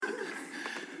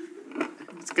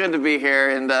good to be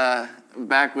here and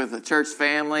back with the church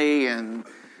family and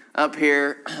up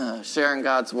here sharing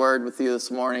God's word with you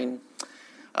this morning.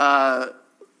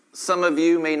 Some of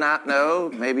you may not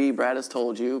know, maybe Brad has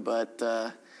told you, but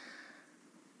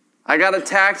I got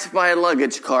attacked by a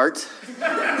luggage cart.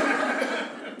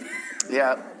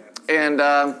 Yeah, and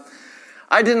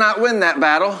I did not win that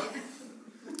battle.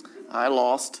 I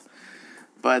lost,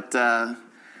 but I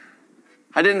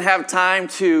didn't have time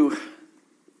to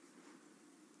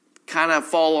kind of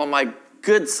fall on my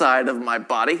good side of my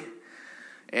body,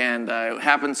 and it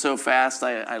happened so fast.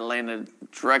 I landed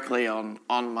directly on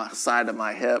my side of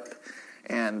my hip,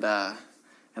 and I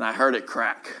heard it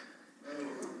crack.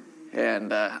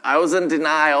 And I was in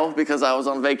denial because I was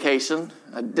on vacation.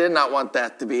 I did not want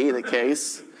that to be the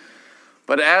case.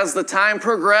 But as the time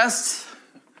progressed,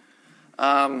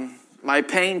 my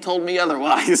pain told me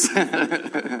otherwise.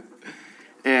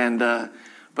 And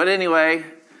but anyway,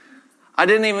 I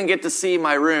didn't even get to see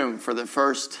my room for the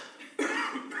first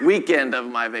weekend of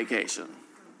my vacation.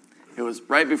 It was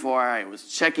right before I was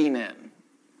checking in.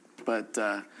 But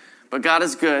God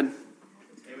is good.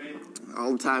 Amen.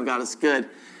 All the time, God is good.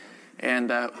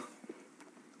 And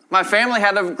my family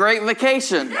had a great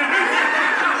vacation.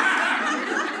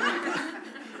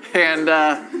 And,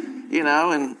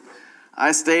 and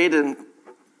I stayed and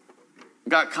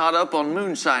got caught up on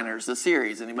Moonshiners, the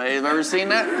series. Anybody have ever seen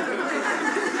that?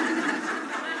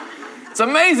 It's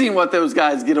amazing what those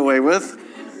guys get away with.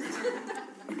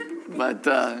 But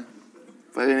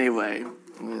anyway,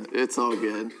 it's all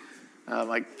good.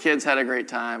 My kids had a great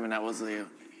time, and that was the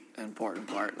important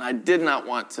part. And I did not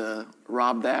want to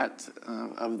rob that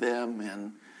of them.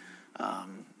 And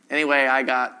anyway, I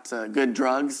got good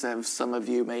drugs, as some of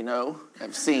you may know,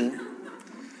 have seen.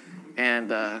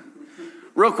 And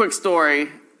real quick story.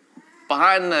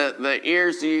 Behind the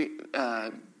ears, do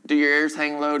your ears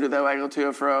hang low? Do they waggle to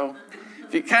and fro?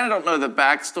 If you kind of don't know the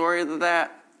backstory of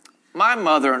that, my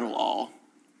mother-in-law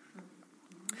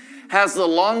has the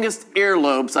longest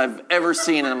earlobes I've ever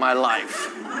seen in my life.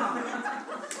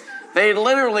 They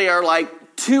literally are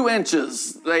like 2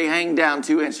 inches. They hang down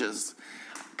 2 inches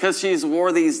because she's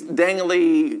wore these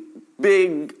dangly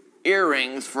big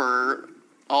earrings for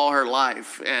all her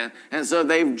life. And so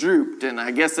they've drooped, and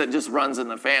I guess that just runs in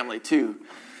the family too.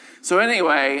 So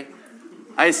anyway,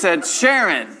 I said,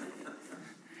 Sharon.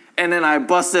 And then I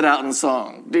busted out in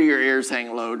song. Do your ears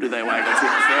hang low? Do they waggle to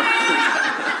and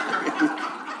fro?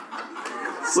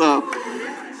 So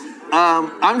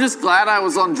I'm just glad I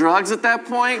was on drugs at that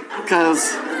point,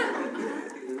 because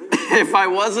if I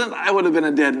wasn't, I would have been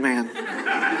a dead man.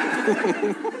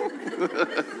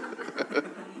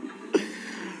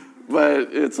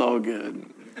 But it's all good.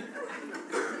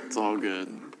 It's all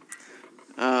good.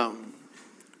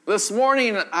 This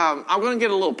morning, I'm going to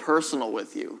get a little personal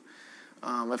with you,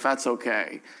 if that's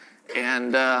okay.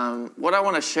 And what I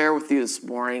want to share with you this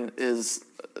morning is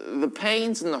the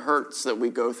pains and the hurts that we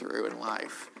go through in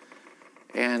life.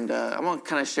 And I'm going to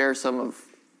kind of share some of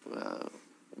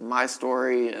my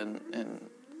story and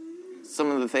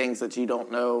some of the things that you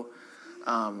don't know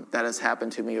that has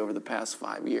happened to me over the past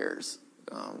 5 years.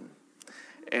 But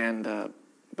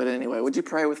anyway, would you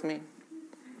pray with me?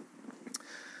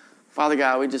 Father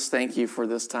God, we just thank you for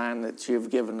this time that you've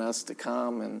given us to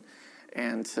come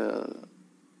and to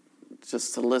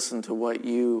just to listen to what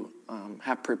you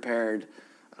have prepared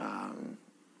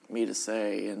me to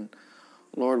say. And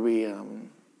Lord,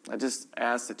 I just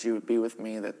ask that you would be with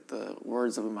me, that the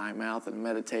words of my mouth and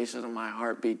meditation of my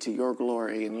heart be to your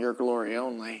glory and your glory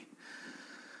only.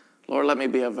 Lord, let me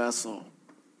be a vessel.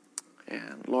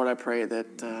 And Lord, I pray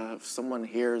that if someone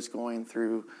here is going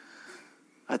through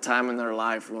a time in their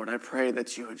life, Lord, I pray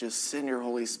that you would just send your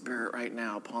Holy Spirit right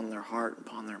now upon their heart,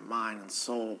 upon their mind and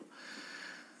soul,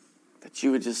 that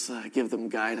you would just give them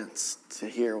guidance to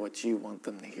hear what you want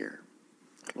them to hear.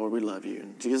 Lord, we love you.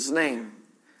 In Jesus' name,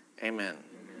 amen.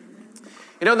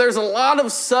 You know, there's a lot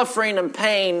of suffering and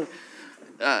pain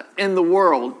in the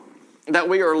world that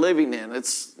we are living in.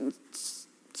 It's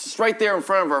right there in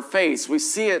front of our face. We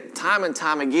see it time and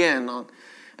time again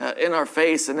in our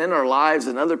face and in our lives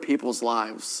and other people's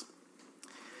lives.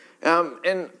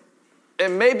 And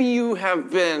maybe you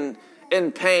have been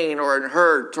in pain or in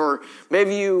hurt, or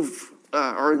maybe you've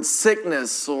are in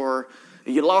sickness, or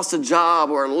you lost a job,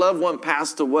 or a loved one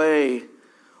passed away,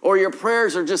 or your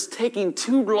prayers are just taking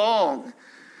too long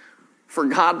for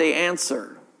God to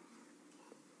answer.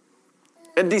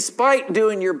 And despite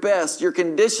doing your best, your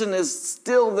condition is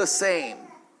still the same.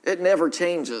 It never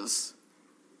changes.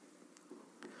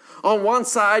 On one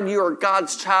side, you are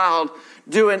God's child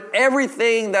doing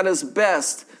everything that is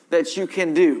best that you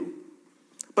can do.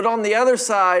 But on the other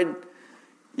side,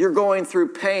 you're going through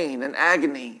pain and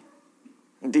agony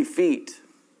and defeat.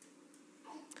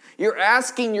 You're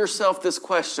asking yourself this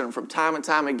question from time and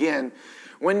time again.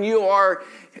 When you are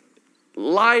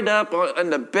light up on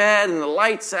the bed and the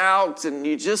light's out and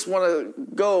you just want to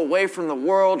go away from the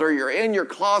world, or you're in your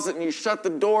closet and you shut the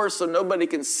door so nobody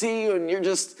can see you,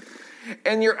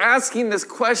 and you're asking this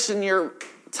question, you're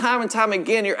time and time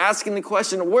again, you're asking the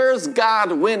question, where's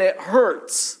God when it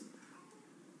hurts?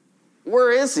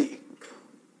 Where is he?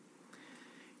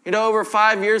 Over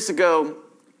 5 years ago,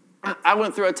 I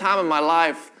went through a time in my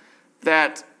life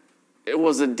that it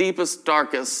was the deepest,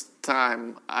 darkest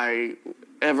time I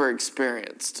ever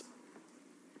experienced.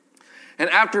 And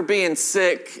after being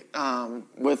sick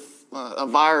with a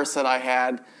virus that I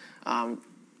had,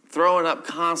 throwing up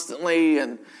constantly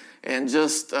and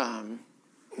just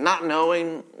not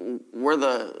knowing where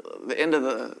the end of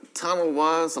the tunnel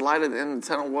was, the light at the end of the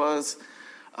tunnel was,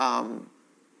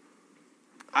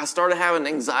 I started having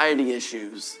anxiety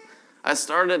issues. I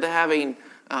started having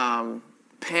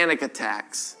panic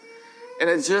attacks. And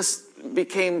it just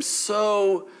became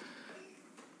so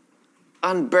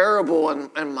unbearable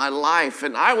in my life.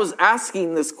 And I was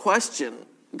asking this question,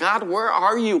 God, where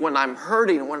are you when I'm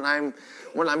hurting, when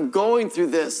I'm going through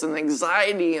this, and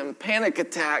anxiety and panic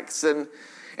attacks, and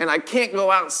I can't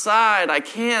go outside, I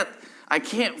can't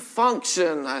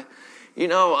function.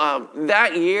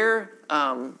 That year,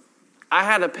 I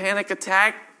had a panic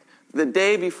attack the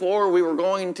day before we were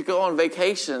going to go on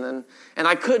vacation, and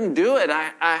I couldn't do it.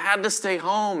 I had to stay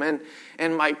home,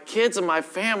 and my kids and my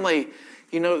family,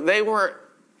 they were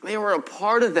a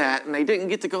part of that, and they didn't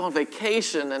get to go on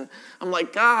vacation. And I'm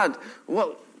like, God,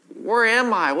 where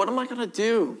am I? What am I going to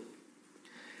do?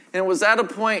 And it was at a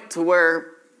point to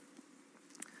where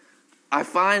I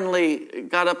finally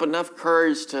got up enough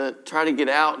courage to try to get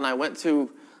out, and I went to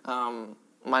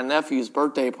my nephew's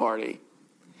birthday party.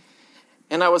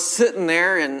 And I was sitting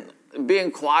there and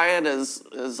being quiet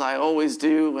as I always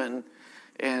do,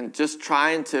 and just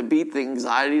trying to beat the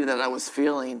anxiety that I was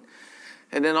feeling.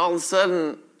 And then all of a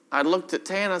sudden, I looked at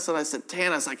Tanis and I said,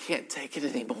 Tanis, I can't take it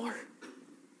anymore.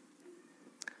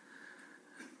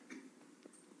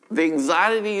 The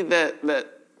anxiety that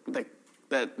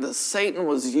the Satan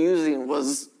was using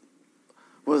was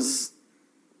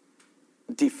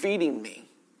defeating me.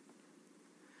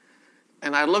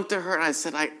 And I looked at her and I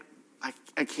said, I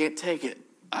can't take it.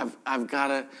 I've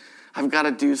got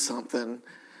to do something.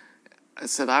 I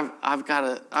said, I've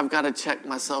got to check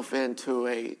myself into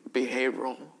a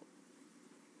behavioral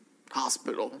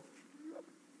hospital.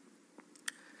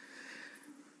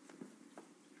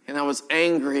 And I was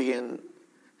angry, and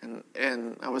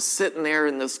I was sitting there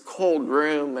in this cold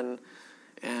room,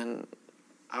 and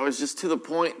I was just to the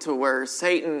point to where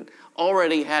Satan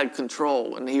already had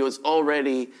control, and he was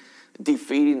already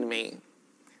defeating me.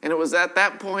 And it was at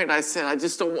that point I said, I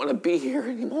just don't want to be here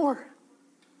anymore.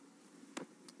 It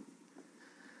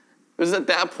was at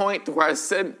that point where I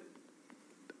said,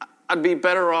 you'd be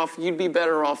better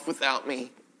off without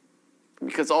me,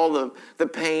 because all the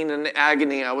pain and the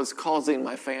agony I was causing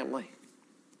my family.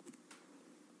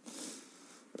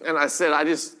 And I said,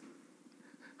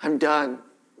 I'm done.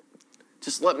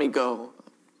 Just let me go.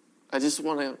 I just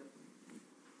want to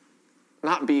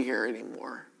not be here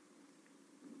anymore.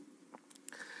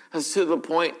 I was to the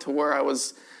point to where I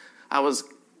was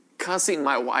cussing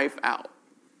my wife out.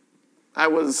 I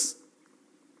was,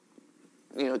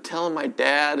 telling my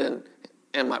dad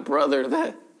and my brother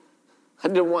that I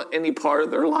didn't want any part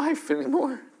of their life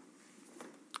anymore.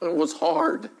 It was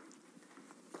hard.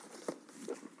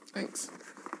 Thanks.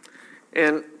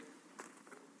 And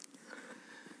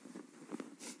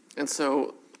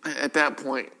so at that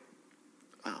point,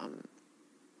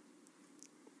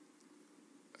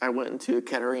 I went into a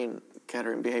Kettering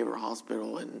Behavioral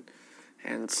Hospital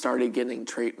and started getting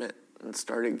treatment and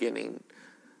started getting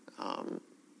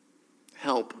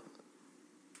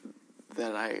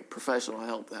professional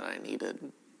help that I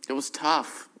needed. It was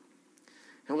tough.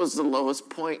 It was the lowest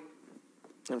point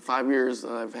in 5 years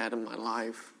that I've had in my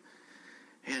life.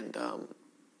 And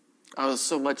I was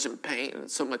so much in pain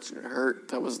and so much in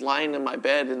hurt. I was lying in my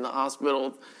bed in the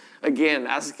hospital, again,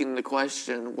 asking the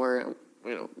question, where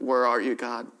are you,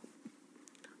 God?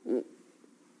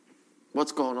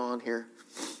 What's going on here?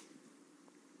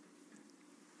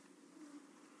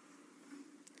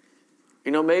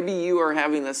 Maybe you are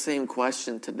having the same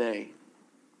question today.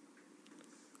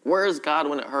 Where is God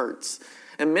when it hurts?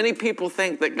 And many people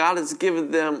think that God has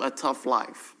given them a tough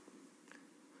life,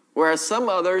 whereas some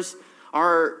others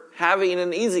are having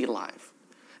an easy life.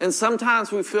 And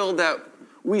sometimes we feel that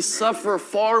we suffer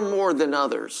far more than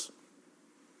others.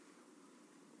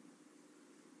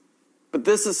 But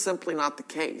this is simply not the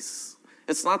case.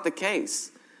 It's not the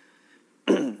case.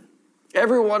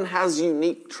 Everyone has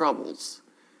unique troubles.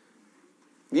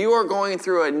 You are going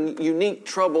through a unique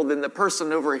trouble than the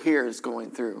person over here is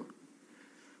going through.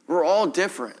 We're all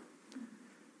different.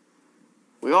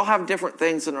 We all have different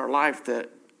things in our life that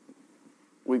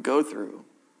we go through.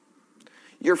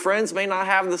 Your friends may not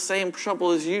have the same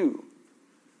trouble as you.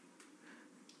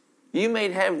 You may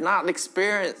have not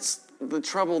experienced the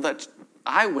trouble that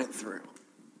I went through.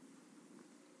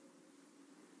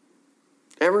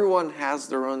 Everyone has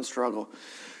their own struggle.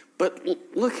 But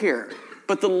look here.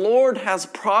 But the Lord has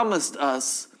promised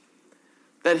us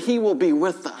that he will be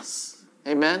with us.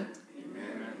 Amen?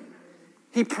 Amen.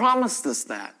 He promised us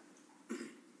that.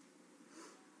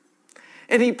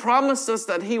 And he promised us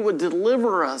that he would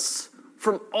deliver us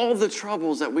from all the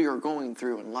troubles that we are going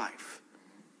through in life.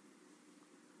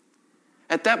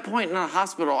 At that point in the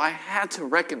hospital, I had to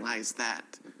recognize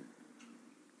that.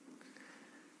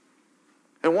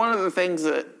 And one of the things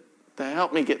that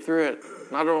helped me get through it,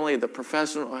 not only the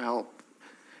professional help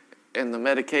and the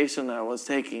medication that I was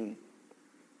taking,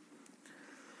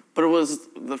 but it was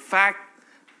the fact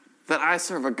that I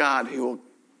serve a God who will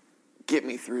get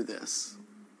me through this.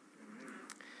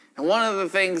 And one of the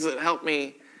things that helped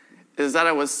me is that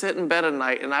I would sit in bed at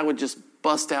night and I would just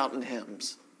bust out in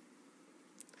hymns.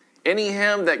 Any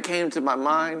hymn that came to my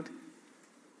mind,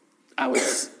 I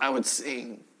would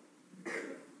sing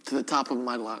to the top of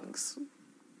my lungs.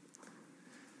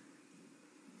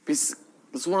 It's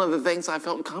one of the things I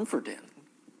felt comfort in.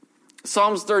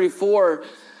 Psalms 34,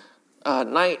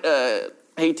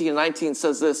 18 and 19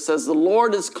 says this, says, the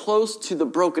Lord is close to the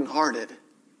brokenhearted.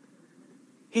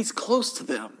 He's close to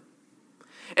them.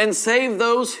 And save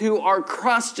those who are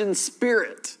crushed in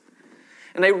spirit.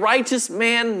 And a righteous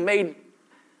man may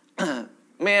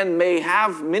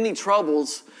have many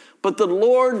troubles, but the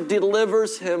Lord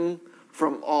delivers him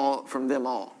from them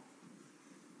all.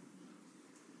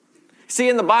 See,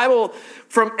 in the Bible,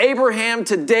 from Abraham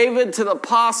to David to the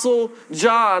Apostle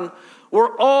John,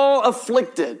 were all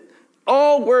afflicted.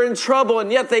 All were in trouble, and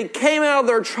yet they came out of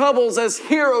their troubles as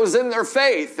heroes in their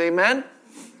faith. Amen?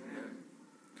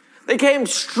 They came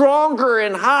stronger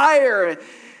and higher.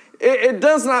 It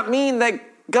does not mean that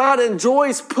God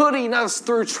enjoys putting us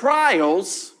through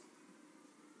trials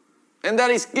and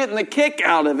that he's getting a kick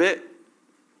out of it.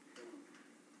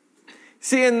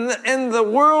 See, in the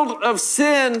world of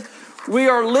sin we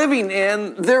are living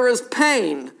in, there is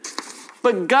pain.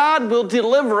 But God will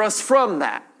deliver us from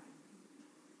that.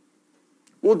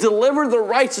 Will deliver the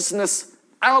righteousness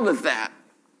out of that.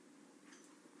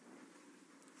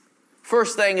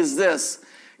 First thing is this.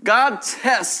 God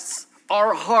tests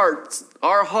our heart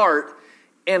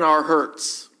and our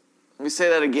hurts. Let me say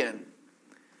that again.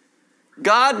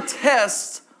 God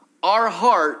tests our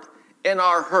heart and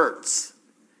our hurts.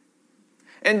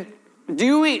 And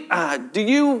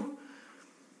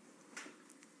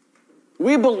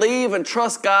we believe and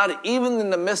trust God even in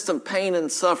the midst of pain and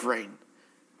suffering?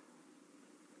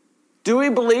 Do we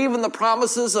believe in the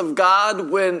promises of God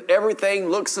when everything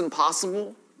looks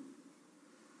impossible?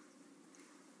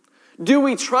 Do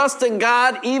we trust in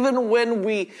God even when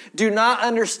we do not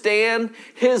understand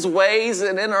his ways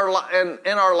and in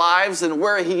our lives and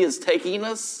where he is taking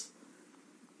us?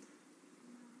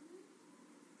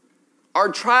 Our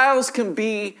trials can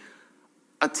be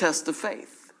a test of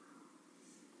faith.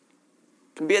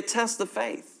 Can be a test of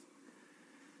faith.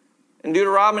 In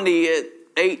Deuteronomy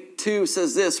 8:2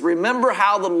 says this, remember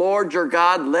how the Lord your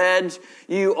God led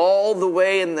you all the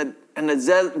way in the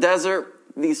desert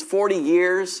these 40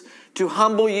 years to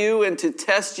humble you and to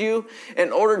test you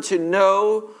in order to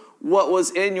know what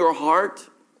was in your heart,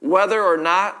 whether or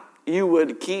not you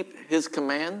would keep his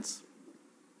commands.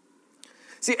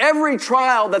 See, every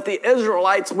trial that the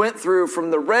Israelites went through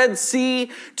from the Red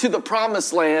Sea to the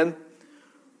Promised Land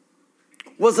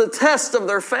was a test of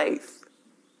their faith.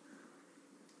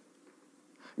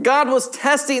 God was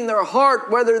testing their heart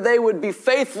whether they would be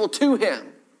faithful to him.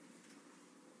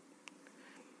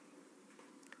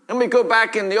 Let me go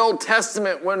back in the Old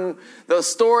Testament when the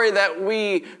story that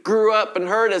we grew up and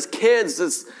heard as kids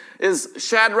is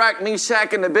Shadrach,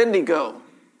 Meshach, and Abednego.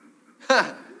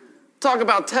 Talk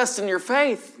about testing your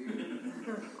faith.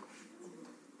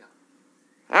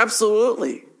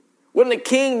 Absolutely. When the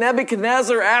king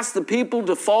Nebuchadnezzar asked the people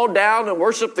to fall down and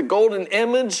worship the golden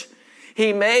image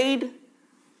he made,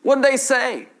 what did they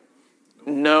say?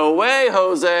 No way,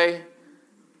 Jose.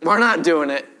 We're not doing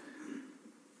it.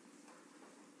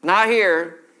 Not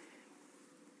here.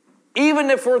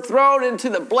 Even if we're thrown into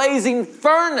the blazing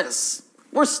furnace,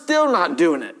 we're still not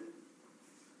doing it.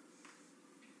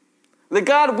 The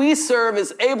God we serve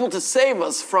is able to save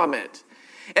us from it.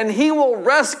 And he will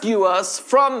rescue us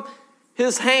from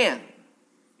his hand.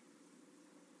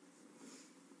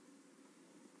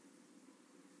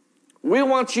 We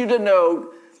want you to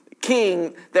know,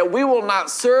 King, that we will not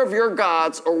serve your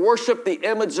gods or worship the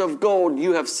image of gold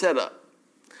you have set up.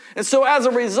 And so as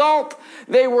a result,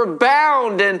 they were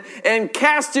bound and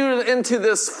cast into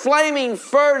this flaming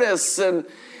furnace. And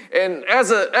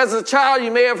as a child,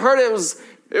 you may have heard it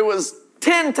was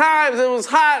 10 times it was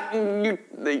hot, and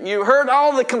you heard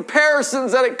all the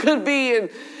comparisons that it could be, and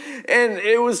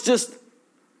it was just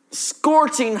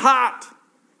scorching hot.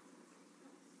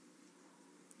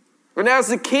 And as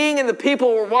the king and the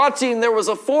people were watching, there was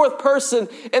a fourth person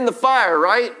in the fire,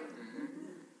 right?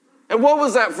 And what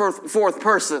was that fourth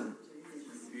person?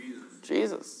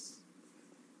 Jesus.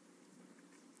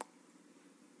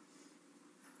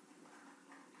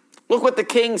 Look what the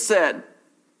king said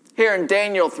here in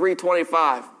Daniel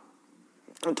 3:25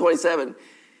 and 27.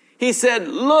 He said,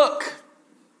 "Look,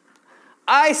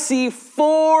 I see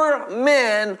 4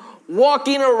 men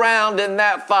walking around in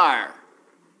that fire,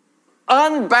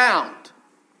 unbound."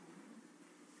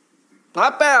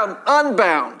 Not bound,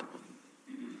 unbound.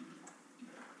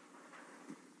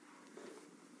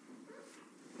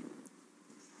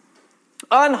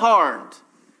 Unharmed.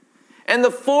 And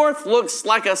the fourth looks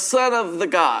like a son of the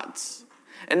gods.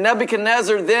 And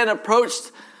Nebuchadnezzar then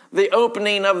approached the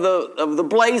opening of the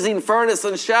blazing furnace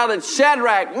and shouted,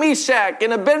 "Shadrach, Meshach,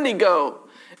 and Abednego,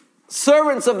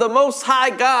 servants of the Most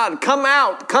High God, come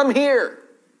out, come here."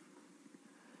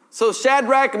 So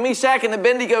Shadrach, Meshach, and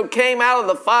Abednego came out of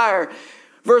the fire.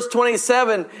 Verse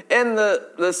 27, and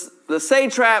the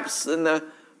satraps and the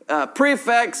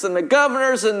prefects and the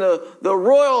governors and the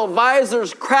royal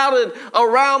advisors crowded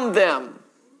around them.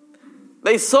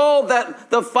 They saw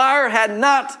that the fire had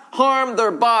not harmed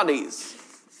their bodies.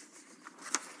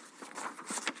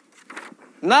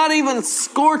 Not even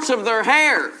scorch of their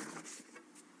hair.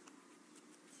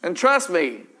 And trust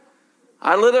me,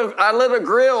 I lit a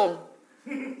grill.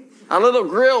 I lit a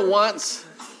grill once.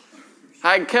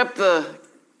 I kept the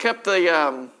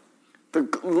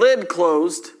lid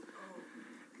closed,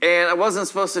 and I wasn't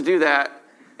supposed to do that.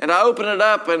 And I opened it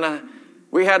up, and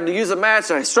we had to use a match.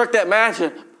 And I struck that match,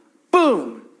 and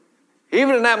boom!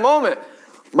 Even in that moment,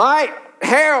 my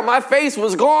hair on my face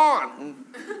was gone,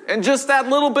 and just that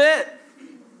little bit.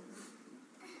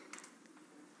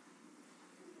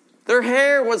 Their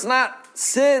hair was not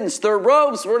singed, their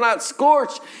robes were not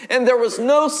scorched, and there was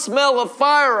no smell of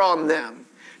fire on them.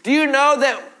 Do you know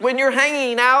that when you're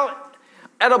hanging out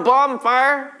at a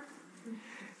bonfire,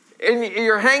 and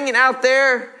you're hanging out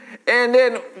there, and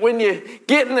then when you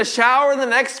get in the shower the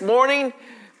next morning,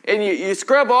 and you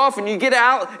scrub off and you get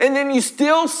out, and then you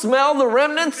still smell the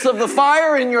remnants of the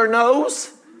fire in your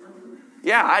nose?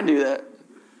 Yeah, I do that.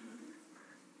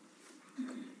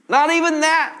 Not even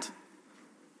that.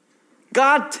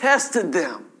 God tested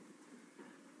them,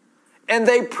 and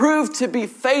they proved to be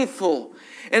faithful,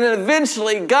 and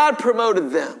eventually God promoted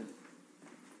them.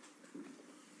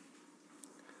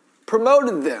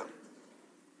 Promoted them.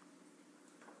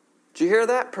 Did you hear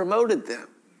that? Promoted them.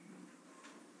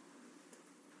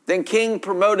 Then King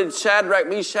promoted Shadrach,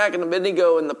 Meshach, and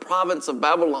Abednego in the province of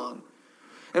Babylon.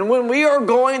 And when we are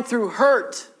going through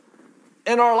hurt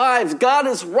in our lives, God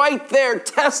is right there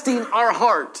testing our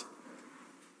heart.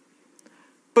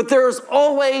 But there is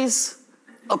always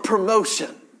a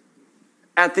promotion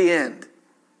at the end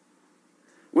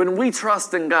when we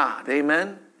trust in God.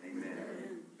 Amen?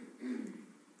 Amen.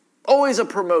 Always a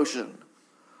promotion.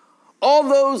 All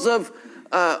those of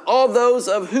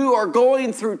who are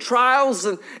going through trials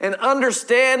and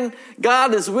understand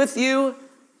God is with you,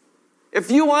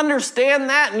 if you understand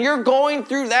that and you're going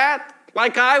through that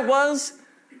like I was,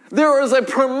 there is a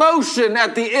promotion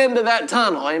at the end of that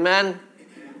tunnel. Amen?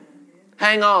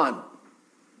 Hang on.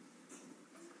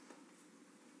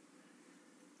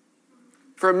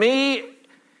 For me,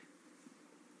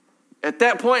 at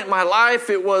that point in my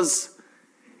life, it was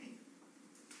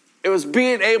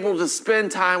being able to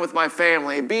spend time with my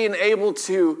family, being able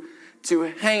to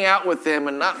hang out with them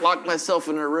and not lock myself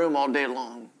in a room all day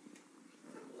long.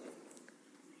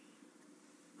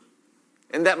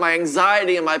 And that my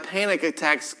anxiety and my panic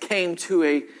attacks came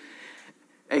to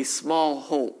a small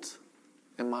halt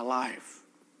in my life.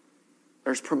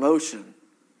 There's promotion.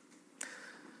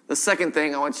 The second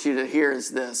thing I want you to hear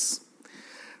is this: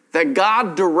 that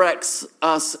God directs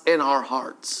us in our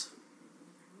hearts.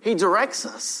 He directs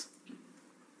us.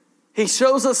 He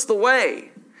shows us the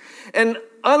way. And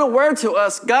unaware to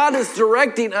us, God is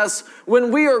directing us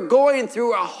when we are going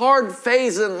through a hard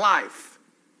phase in life.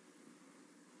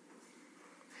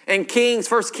 In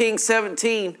 1 Kings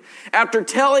 17, after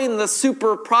telling the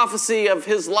super prophecy of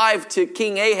his life to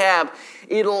King Ahab,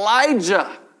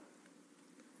 Elijah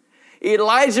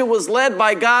was led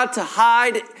by God to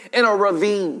hide in a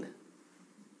ravine.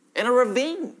 In a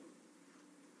ravine.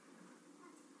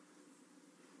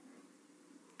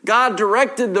 God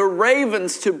directed the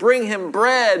ravens to bring him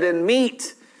bread and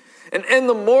meat. And in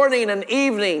the morning and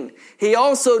evening, he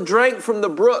also drank from the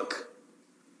brook.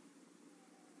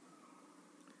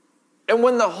 And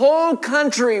when the whole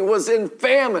country was in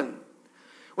famine,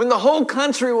 when the whole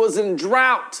country was in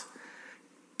drought,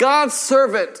 God's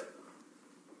servant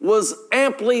was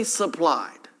amply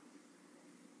supplied.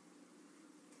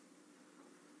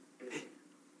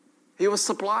 He was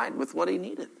supplied with what he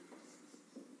needed.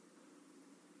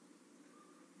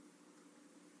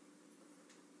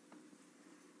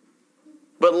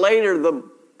 But later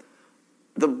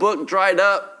the book dried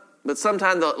up. But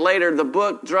sometime later the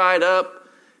book dried up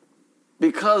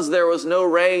because there was no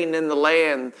rain in the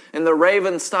land. And the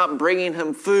ravens stopped bringing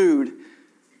him food.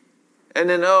 And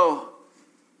then, all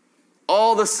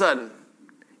of a sudden,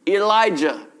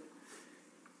 Elijah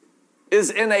is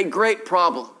in a great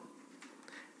problem.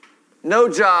 No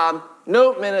job,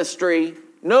 no ministry,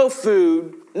 no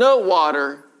food, no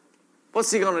water. What's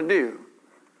he going to do?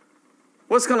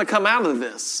 What's going to come out of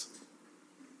this?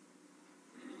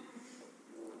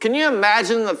 Can you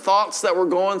imagine the thoughts that were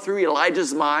going through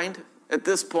Elijah's mind at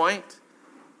this point?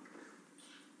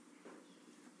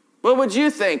 What would you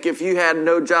think if you had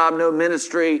no job, no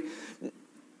ministry,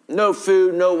 no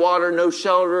food, no water, no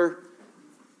shelter?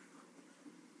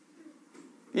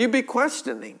 You'd be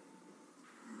questioning.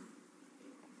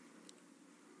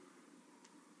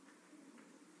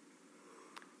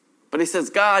 But he says,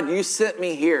 God, you sent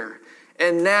me here.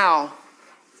 And now,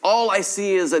 all I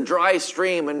see is a dry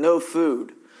stream and no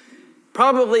food.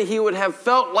 Probably he would have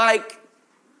felt like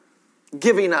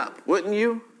giving up, wouldn't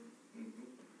you?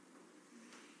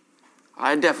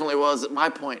 I definitely was at my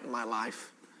point in my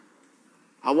life.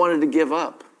 I wanted to give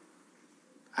up.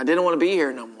 I didn't want to be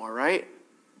here no more, right?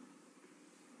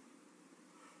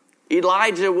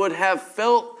 Elijah would have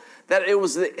felt that it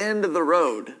was the end of the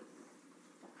road.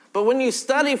 But when you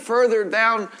study further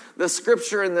down the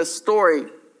scripture in this story,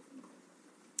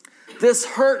 this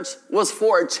hurt was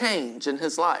for a change in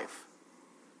his life.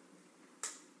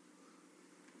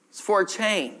 It's for a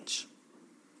change.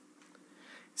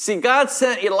 See, God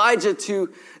sent Elijah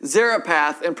to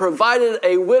Zarephath and provided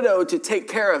a widow to take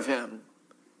care of him.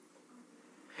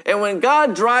 And when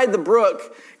God dried the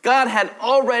brook, God had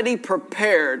already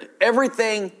prepared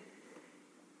everything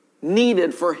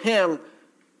needed for him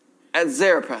at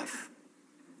Zarephath.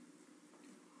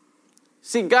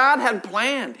 See, God had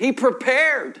planned. He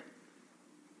prepared.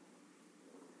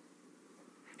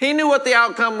 He knew what the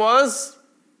outcome was.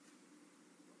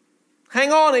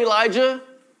 Hang on, Elijah.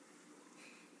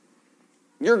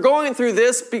 You're going through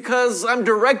this because I'm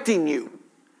directing you.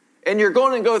 And you're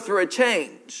going to go through a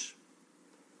change.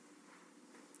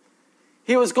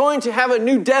 He was going to have a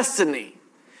new destiny.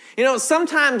 You know,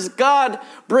 sometimes God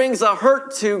brings a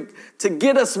hurt to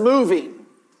get us moving.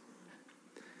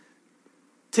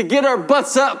 To get our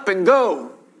butts up and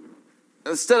go.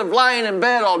 Instead of lying in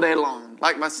bed all day long,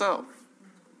 like myself.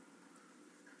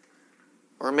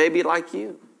 Or maybe like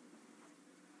you.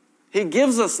 He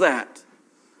gives us that.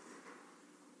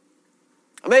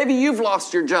 Maybe you've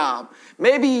lost your job.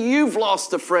 Maybe you've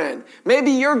lost a friend.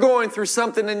 Maybe you're going through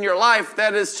something in your life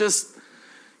that is just,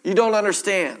 you don't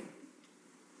understand.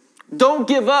 Don't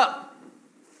give up.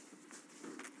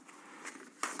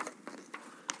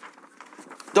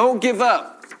 Don't give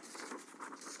up.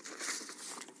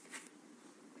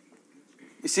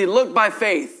 You see, look by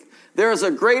faith. There is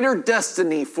a greater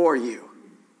destiny for you.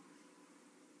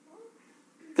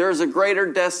 There is a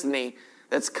greater destiny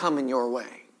that's coming your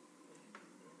way.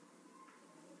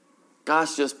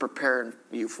 God's just preparing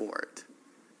you for it.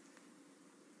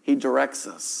 He directs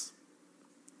us.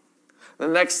 The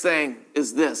next thing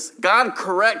is this. God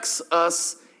corrects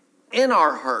us in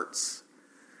our hurts.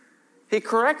 He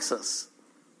corrects us.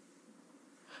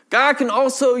 God can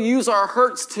also use our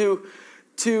hurts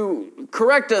to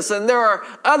correct us. And there are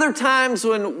other times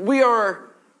when we are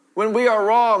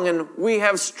wrong and we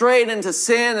have strayed into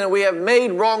sin and we have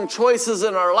made wrong choices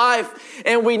in our life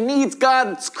and we need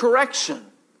God's correction.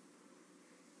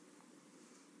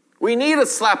 We need a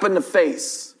slap in the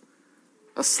face,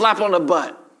 a slap on the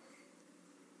butt.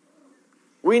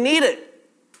 We need it.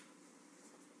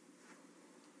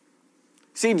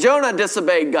 See, Jonah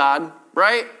disobeyed God,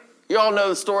 right? You all know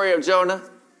the story of Jonah.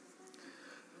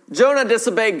 Jonah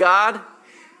disobeyed God,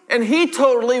 And he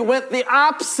totally went the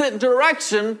opposite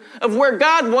direction of where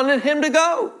God wanted him to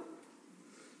go.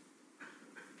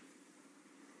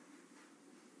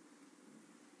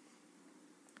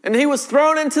 And he was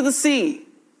thrown into the sea.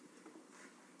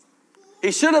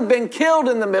 He should have been killed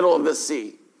in the middle of the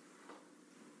sea.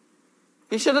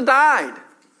 He should have died.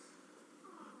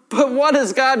 But what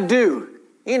does God do?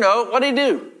 You know, what did he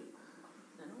do?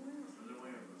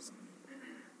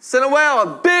 Sent a whale,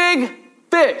 a big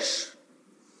fish,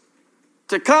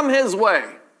 to come his way.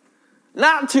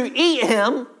 Not to eat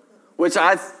him, which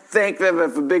I think that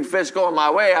if a big fish going my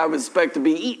way, I would expect to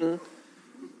be eaten.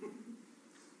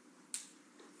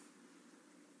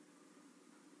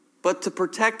 But to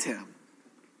protect him.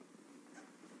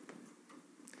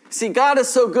 See, God is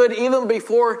so good, even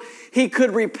before he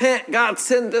could repent, God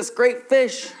sent this great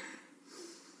fish.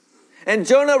 And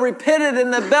Jonah repented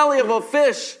in the belly of a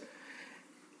fish.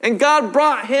 And God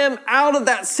brought him out of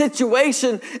that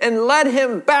situation and led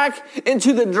him back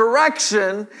into the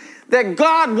direction that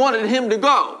God wanted him to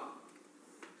go.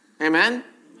 Amen?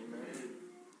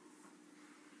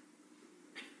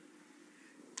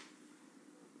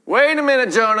 Wait a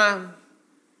minute, Jonah.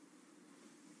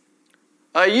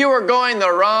 You are going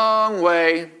the wrong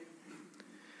way.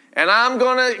 And I'm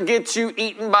going to get you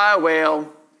eaten by a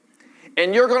whale.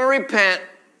 And you're going to repent.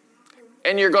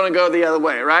 And you're going to go the other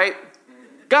way, right?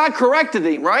 God corrected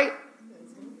him, right?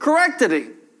 Corrected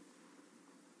him.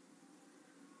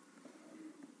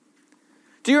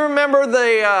 Do you remember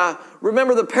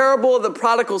the parable of the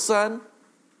prodigal son?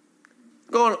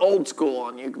 Going old school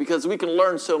on you because we can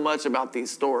learn so much about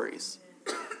these stories.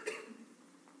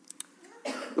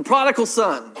 The prodigal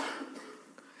son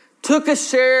took a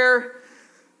share,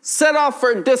 set off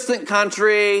for a distant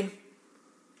country.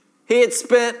 He had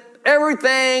spent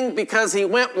everything because he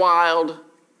went wild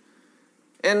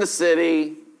in the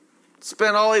city,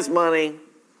 spent all his money.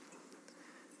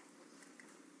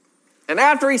 And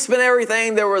after he spent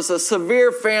everything, there was a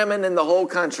severe famine in the whole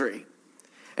country.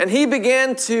 And he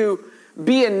began to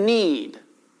be in need.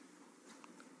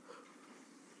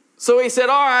 So he said,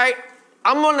 all right,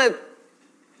 I'm going to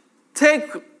take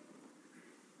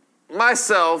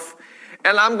myself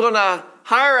and I'm going to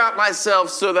hire out myself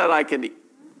so that I can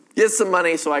get some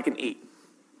money so I can eat.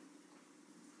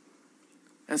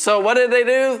 And so what did they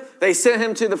do? They sent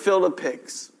him to the field of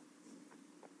pigs.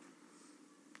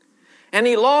 And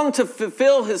he longed to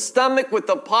fulfill his stomach with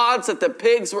the pods that the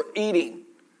pigs were eating.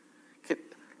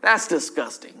 That's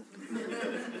disgusting.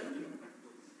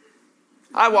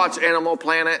 I watch Animal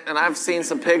Planet, and I've seen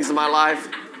some pigs in my life.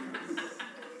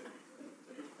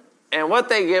 And what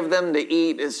they give them to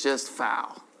eat is just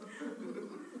foul.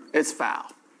 It's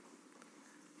foul.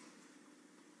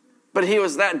 But he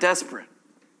was that desperate.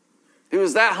 He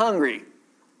was that hungry.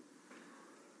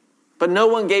 But no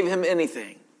one gave him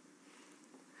anything.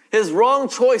 His wrong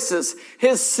choices,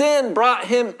 his sin brought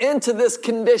him into this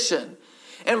condition.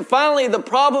 And finally, the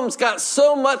problems got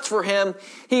so much for him,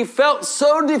 he felt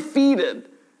so defeated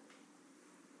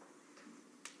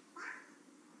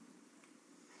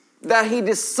that he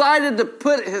decided to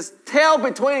put his tail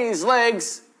between his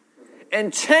legs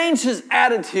and change his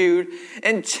attitude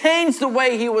and change the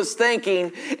way he was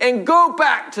thinking and go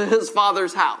back to his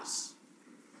father's house.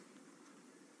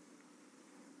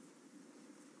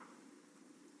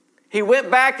 He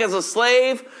went back as a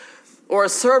slave or a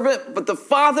servant, but the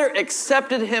father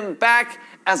accepted him back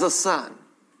as a son.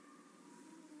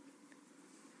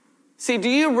 See, do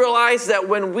you realize that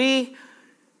when we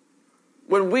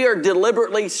are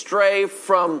deliberately stray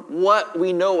from what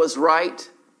we know is right,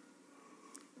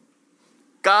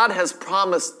 God has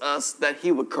promised us that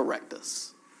he would correct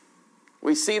us.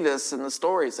 We see this in the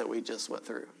stories that we just went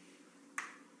through.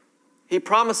 He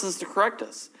promises to correct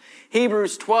us.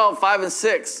 Hebrews 12, 5 and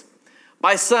 6.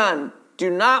 My son, do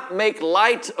not make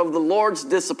light of the Lord's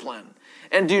discipline,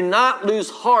 and do not lose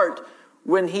heart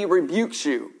when he rebukes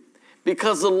you,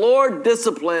 because the Lord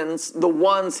disciplines the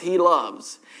ones he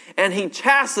loves, and he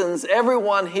chastens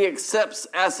everyone he accepts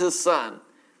as his son.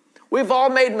 We've all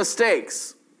made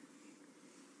mistakes.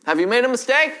 Have you made a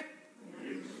mistake?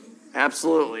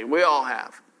 Absolutely, we all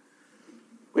have.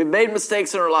 We've made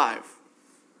mistakes in our life.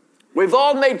 We've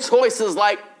all made choices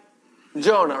like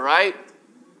Jonah, right?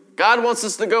 God wants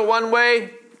us to go one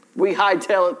way, we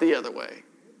hightail it the other way.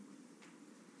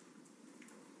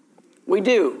 We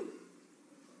do.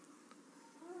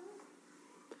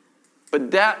 But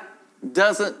that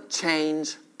doesn't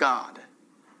change God.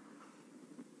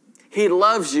 He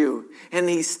loves you, and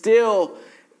he still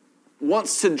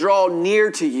wants to draw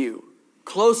near to you,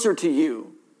 closer to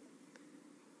you.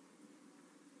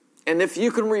 And if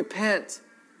you can repent,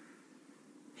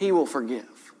 he will forgive.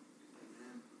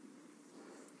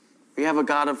 We have a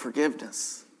God of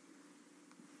forgiveness.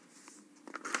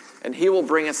 And he will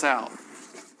bring us out.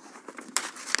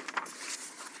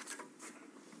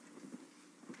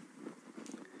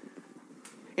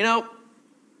 You know,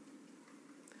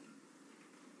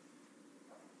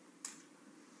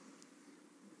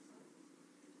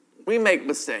 we make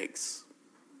mistakes.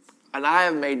 And I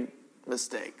have made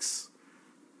mistakes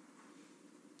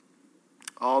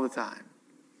all the time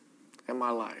in my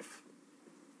life.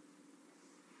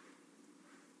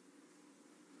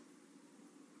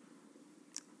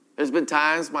 There's been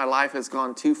times my life has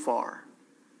gone too far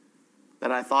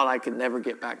that I thought I could never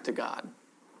get back to God.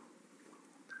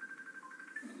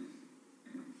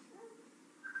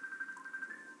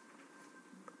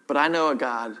 But I know a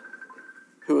God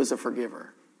who is a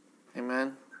forgiver.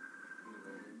 Amen?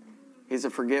 He's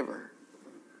a forgiver.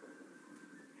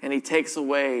 And he takes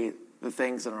away the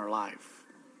things in our life.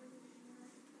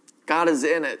 God is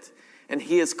in it, and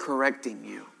he is correcting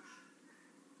you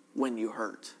when you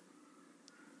hurt.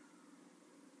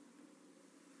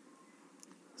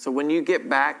 So when you get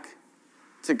back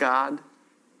to God,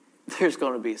 there's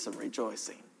going to be some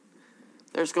rejoicing.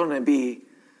 There's going to be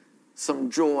some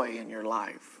joy in your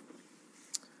life.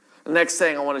 The next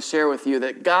thing I want to share with you,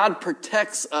 that God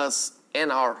protects us in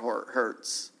our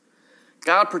hurts.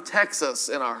 God protects us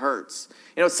in our hurts.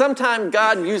 You know, sometimes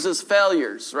God uses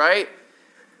failures, right?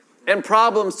 And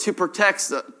problems to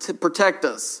protect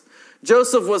us.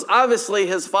 Joseph was obviously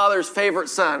his father's favorite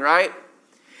son, right?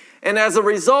 And as a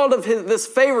result of this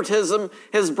favoritism,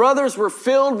 his brothers were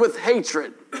filled with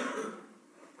hatred.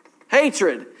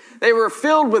 Hatred. They were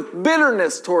filled with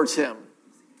bitterness towards him.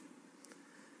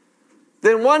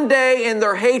 Then one day in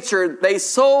their hatred, they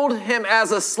sold him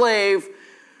as a slave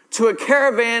to a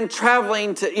caravan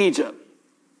traveling to Egypt.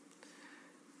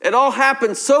 It all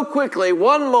happened so quickly.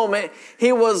 One moment,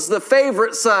 he was the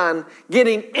favorite son,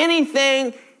 getting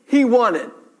anything he wanted.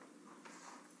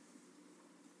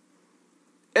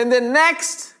 And then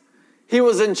next, he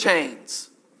was in chains,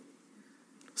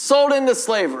 sold into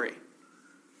slavery.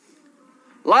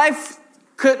 Life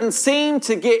couldn't seem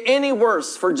to get any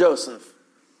worse for Joseph.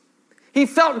 He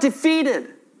felt defeated.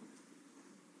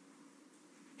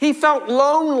 He felt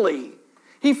lonely.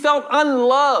 He felt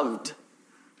unloved.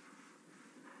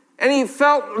 And he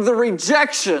felt the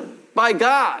rejection by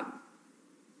God.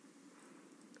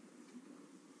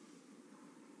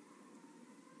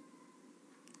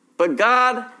 But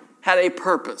God had a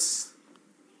purpose.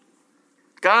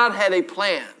 God had a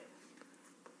plan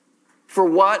for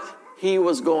what he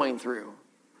was going through.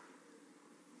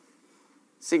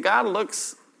 See, God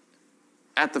looks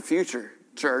at the future,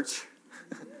 church.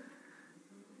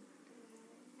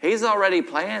 He's already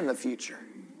planned the future.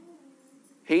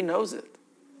 He knows it.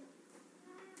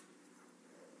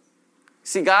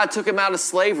 See, God took him out of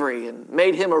slavery and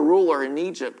made him a ruler in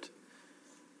Egypt.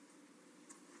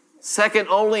 Second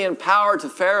only in power to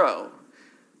Pharaoh.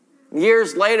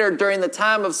 Years later, during the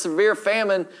time of severe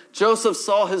famine, Joseph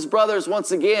saw his brothers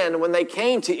once again when they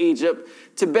came to Egypt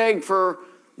to beg for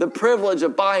the privilege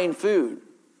of buying food.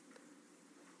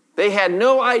 They had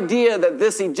no idea that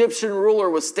this Egyptian ruler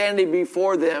was standing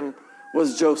before them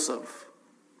was Joseph.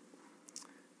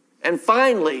 And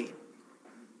finally,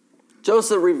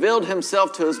 Joseph revealed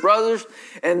himself to his brothers,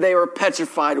 and they were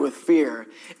petrified with fear.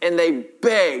 And they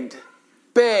begged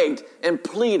and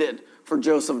pleaded for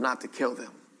Joseph not to kill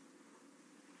them.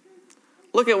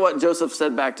 Look at what Joseph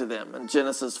said back to them in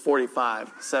Genesis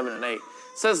 45, 7 and 8. It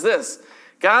says this,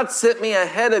 God sent me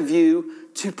ahead of you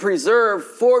to preserve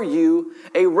for you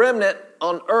a remnant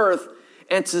on earth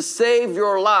and to save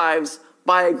your lives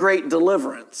by a great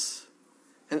deliverance.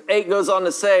 And 8 goes on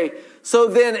to say, so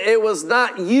then it was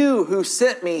not you who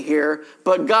sent me here,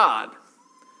 but God.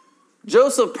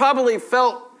 Joseph probably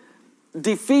felt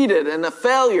defeated and a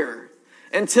failure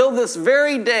until this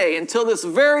very day, until this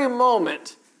very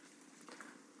moment,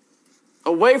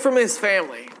 away from his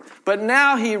family. But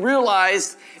now he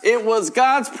realized it was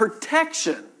God's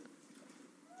protection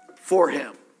for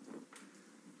him.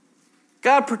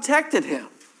 God protected him.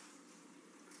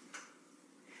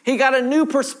 He got a new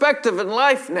perspective in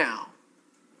life now.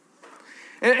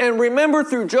 And remember,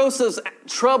 through Joseph's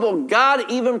trouble, God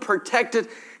even protected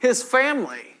his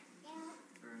family.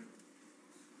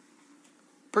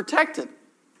 Protected.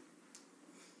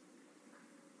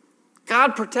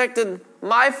 God protected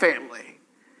my family.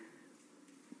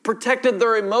 Protected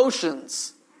their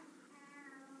emotions.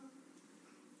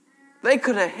 They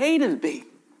could have hated me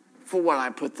for what I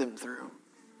put them through.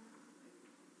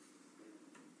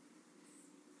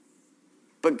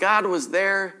 But God was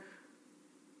there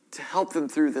to help them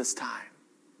through this time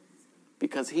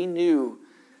because he knew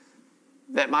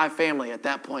that my family at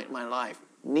that point in my life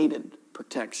needed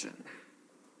protection.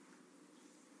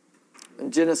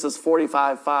 In Genesis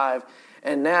 45:5,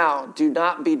 and now do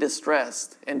not be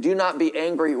distressed and do not be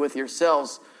angry with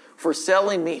yourselves for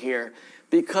selling me here,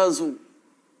 because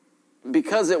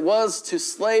it was to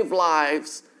save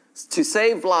lives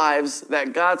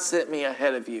that God sent me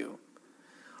ahead of you.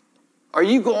 Are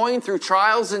you going through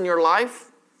trials in your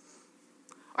life?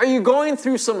 Are you going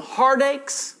through some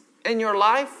heartaches in your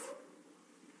life?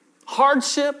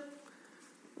 Hardship?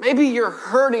 Maybe you're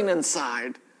hurting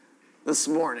inside this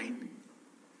morning.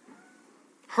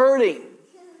 Hurting.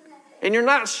 And you're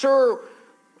not sure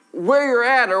where you're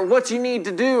at or what you need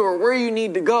to do or where you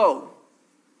need to go.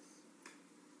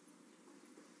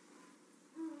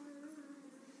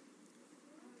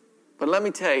 But let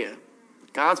me tell you,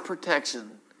 God's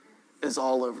protection is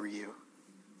all over you.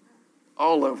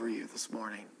 All over you this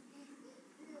morning.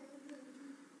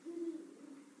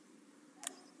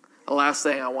 The last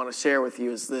thing I want to share with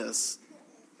you is this,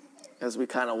 as we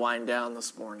kind of wind down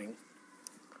this morning.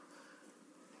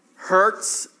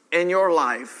 Hurts in your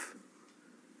life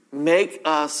make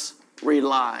us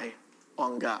rely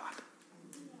on God.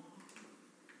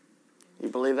 You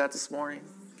believe that this morning?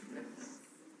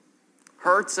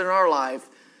 Hurts in our life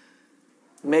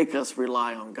make us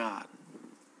rely on God.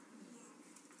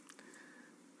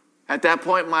 At that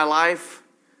point in my life,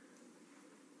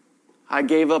 I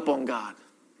gave up on God.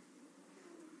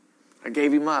 I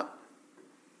gave him up.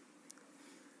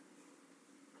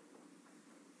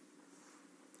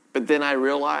 But then I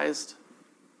realized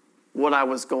what I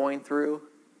was going through,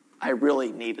 I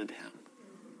really needed him.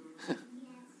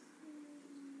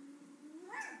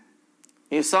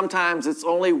 You know, sometimes it's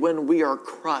only when we are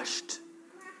crushed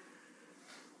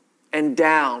and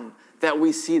down that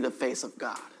we see the face of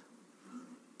God.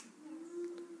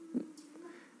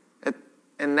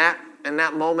 In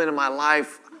that moment in my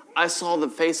life, I saw the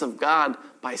face of God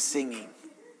by singing.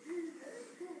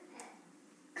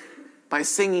 By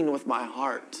singing with my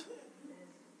heart.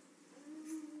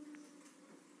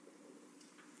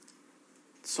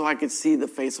 So I could see the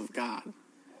face of God.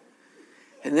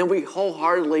 And then we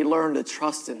wholeheartedly learn to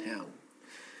trust in him.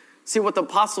 See what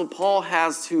Apostle Paul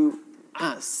has to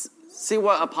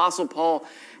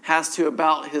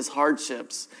about his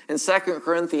hardships. In 2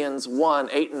 Corinthians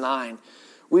 1:8-9,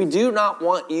 we do not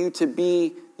want you to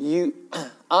be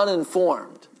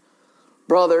uninformed,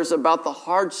 brothers, about the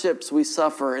hardships we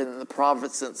suffer in the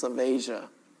provinces of Asia.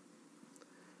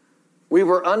 We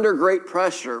were under great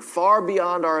pressure, far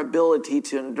beyond our ability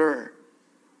to endure,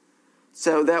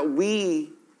 so that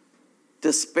we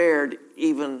despaired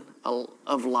even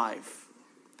of life.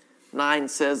 9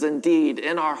 says, indeed,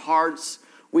 in our hearts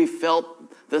we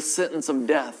felt the sentence of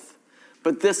death,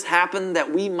 but this happened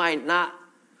that we might not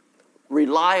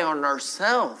rely on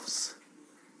ourselves,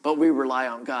 but we rely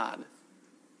on God,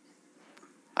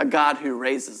 a God who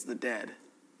raises the dead.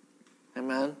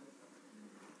 Amen?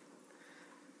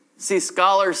 See,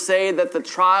 scholars say that the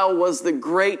trial was the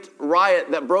great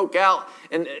riot that broke out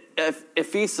in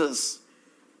Ephesus,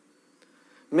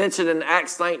 mentioned in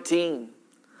Acts 19.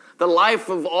 The life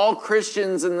of all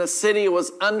Christians in the city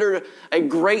was under a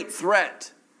great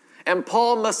threat, and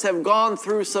Paul must have gone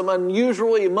through some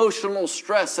unusual emotional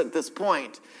stress at this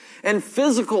point, and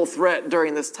physical threat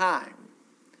during this time.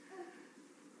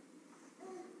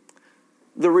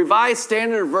 The Revised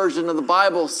Standard Version of the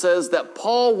Bible says that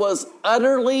Paul was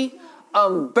utterly,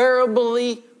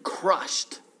 unbearably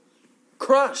crushed.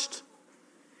 Crushed.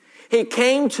 He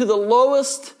came to the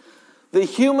lowest the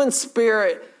human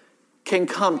spirit can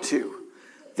come to,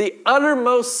 the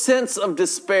uttermost sense of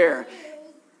despair.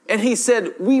 And he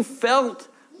said, we felt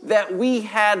that we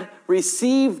had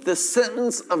received the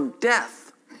sentence of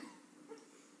death.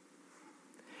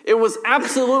 It was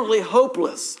absolutely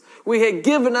hopeless. We had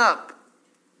given up.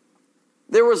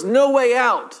 There was no way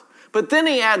out. But then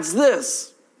he adds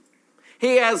this.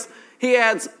 He adds,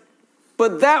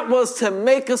 but that was to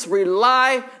make us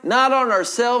rely not on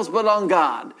ourselves, but on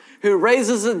God, who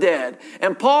raises the dead.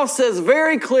 And Paul says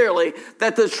very clearly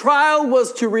that the trial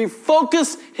was to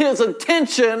refocus his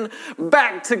attention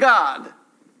back to God.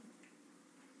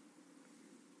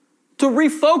 To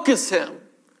refocus him.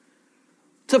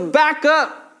 To back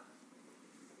up.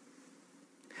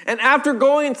 And after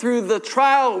going through the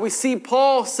trial, we see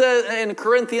Paul said in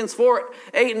Corinthians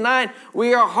 4:8-9,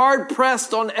 we are hard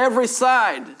pressed on every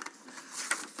side,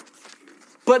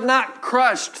 but not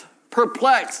crushed,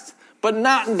 perplexed, but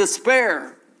not in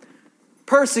despair,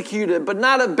 persecuted, but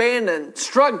not abandoned,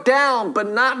 struck down, but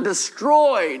not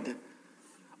destroyed.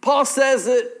 Paul says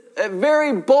it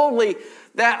very boldly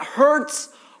that hurts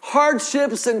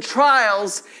hardships and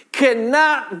trials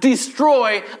cannot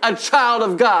destroy a child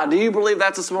of God. Do you believe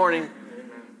that this morning?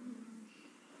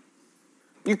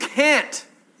 You can't.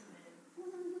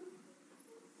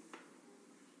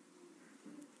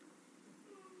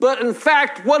 But in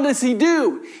fact, what does he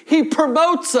do? He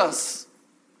promotes us.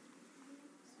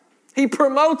 He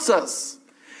promotes us.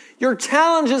 Your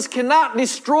challenges cannot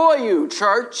destroy you,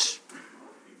 church.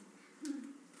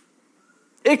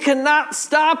 It cannot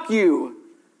stop you.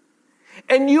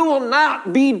 And you will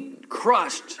not be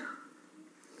crushed.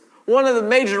 One of the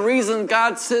major reasons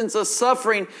God sends us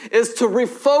suffering is to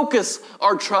refocus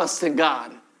our trust in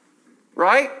God.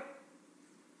 Right?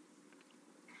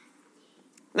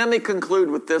 Let me conclude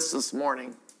with this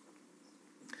morning.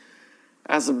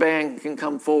 As the band can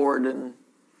come forward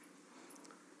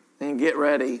and get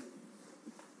ready.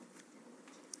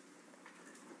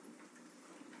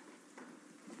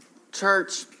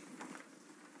 Church,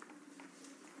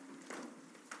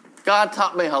 God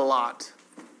taught me a lot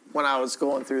when I was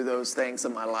going through those things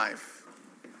in my life.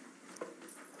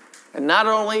 And not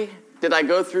only did I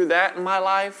go through that in my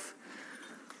life,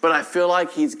 but I feel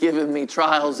like he's given me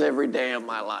trials every day of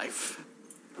my life.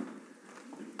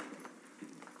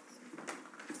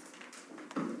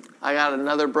 I got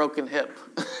another broken hip.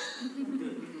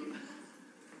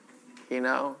 You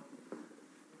know,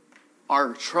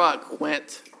 our truck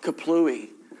went kaplooey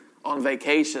on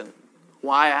vacation.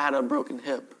 Why? I had a broken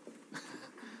hip.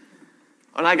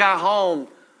 When I got home,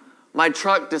 my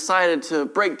truck decided to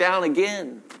break down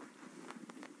again.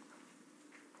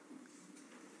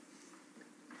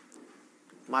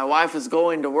 My wife is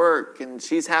going to work and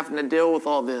she's having to deal with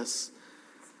all this.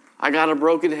 I got a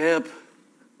broken hip.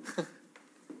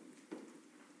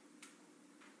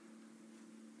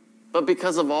 But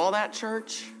because of all that,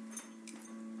 church,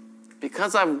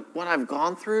 because of what I've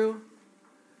gone through,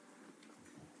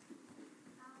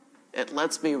 it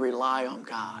lets me rely on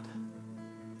God.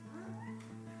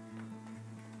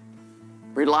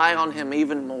 Rely on him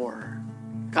even more.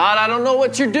 God, I don't know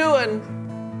what you're doing,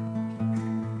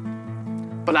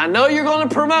 but I know you're going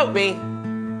to promote me.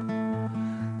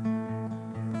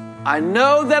 I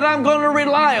know that I'm going to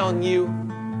rely on you.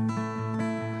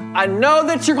 I know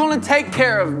that you're going to take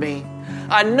care of me.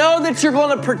 I know that you're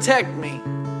going to protect me.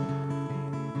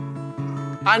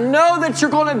 I know that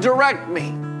you're going to direct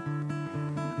me.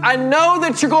 I know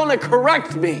that you're going to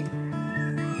correct me.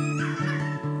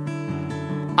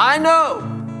 I know.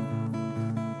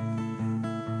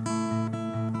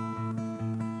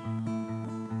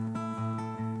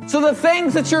 So the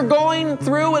things that you're going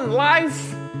through in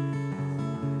life,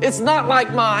 it's not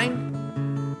like mine.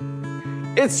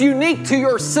 It's unique to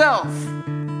yourself.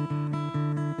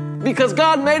 Because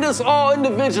God made us all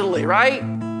individually, right?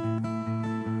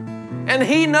 And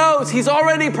he knows, he's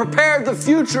already prepared the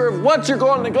future of what you're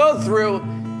going to go through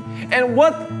and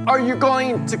what are you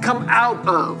going to come out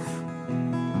of.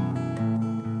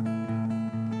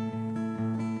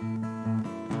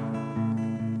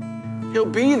 He'll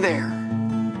be there.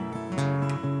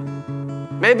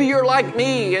 Maybe you're like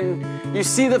me and you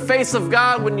see the face of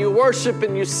God when you worship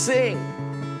and you sing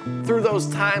through those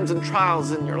times and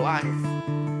trials in your life.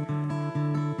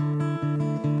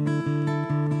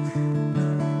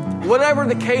 Whatever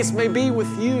the case may be with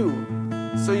you,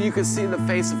 so you can see the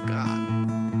face of God.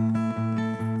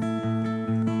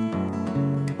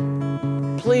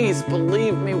 Please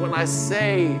believe me when I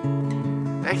say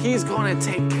that he's going to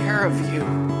take care of you.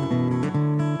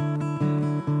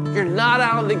 You're not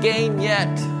out of the game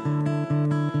yet.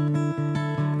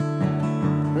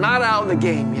 Not out of the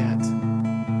game yet.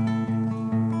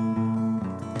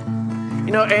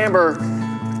 You know, Amber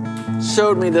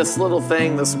showed me this little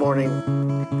thing this morning.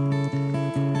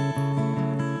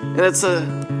 And it's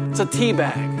a tea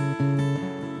bag.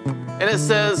 And it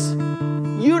says,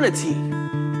 unity.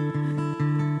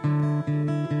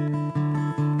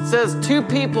 It says, two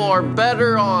people are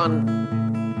better on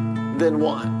than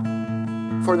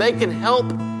one, for they can help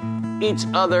each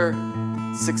other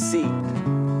succeed.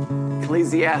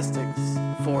 Ecclesiastes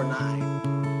 4:9.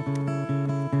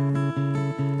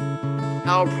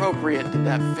 How appropriate did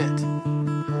that fit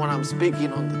in what I'm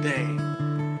speaking on today?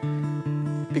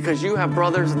 Because you have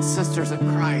brothers and sisters in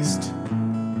Christ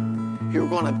who are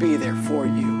going to be there for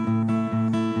you.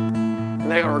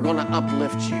 And they are going to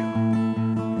uplift you.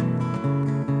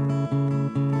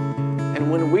 And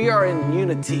when we are in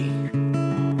unity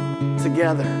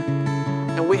together,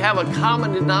 and we have a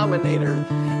common denominator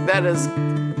that is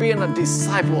being a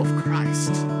disciple of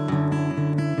Christ,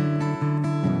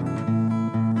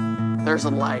 there's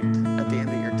a light at the end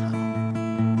of your tunnel.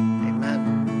 Amen.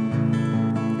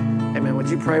 Amen. Would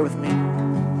you pray with me?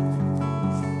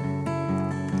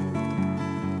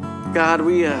 God,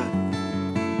 we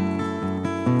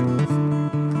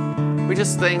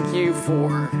just thank you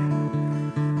for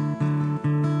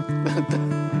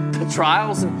the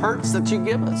trials and hurts that you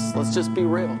give us. Let's just be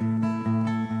real.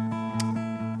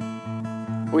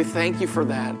 We thank you for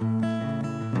that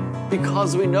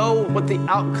because we know what the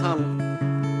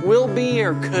outcome will be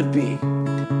or could be.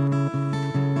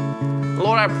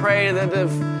 Lord, I pray that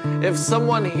if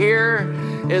someone here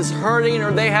is hurting,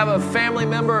 or they have a family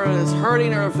member that is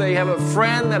hurting, or if they have a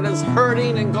friend that is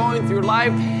hurting and going through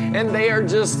life, and they are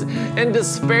just in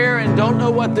despair and don't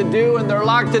know what to do, and they're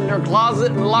locked in their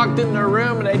closet and locked in their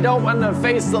room, and they don't want to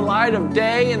face the light of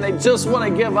day, and they just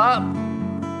want to give up.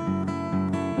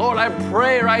 Lord, I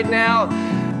pray right now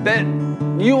that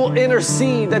you will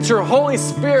intercede, that your Holy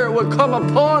Spirit would come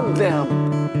upon them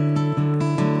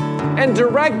and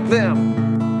direct them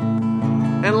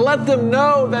and let them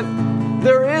know that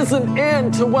there is an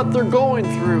end to what they're going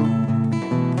through.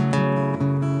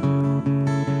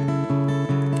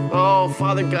 Oh,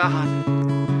 Father God,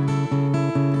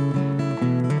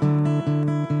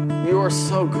 you are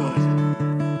so good.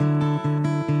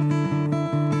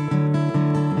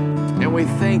 And we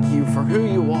thank you for who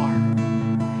you are.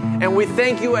 And we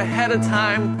thank you ahead of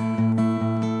time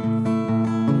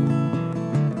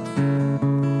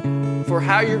for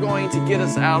how you're going to get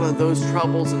us out of those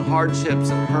troubles and hardships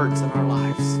and hurts in our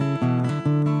lives.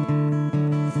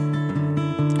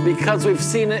 Because we've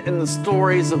seen it in the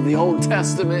stories of the Old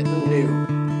Testament and New.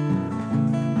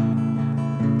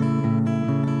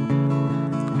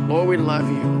 Lord, we love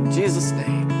you. In Jesus'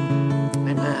 name,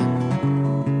 amen.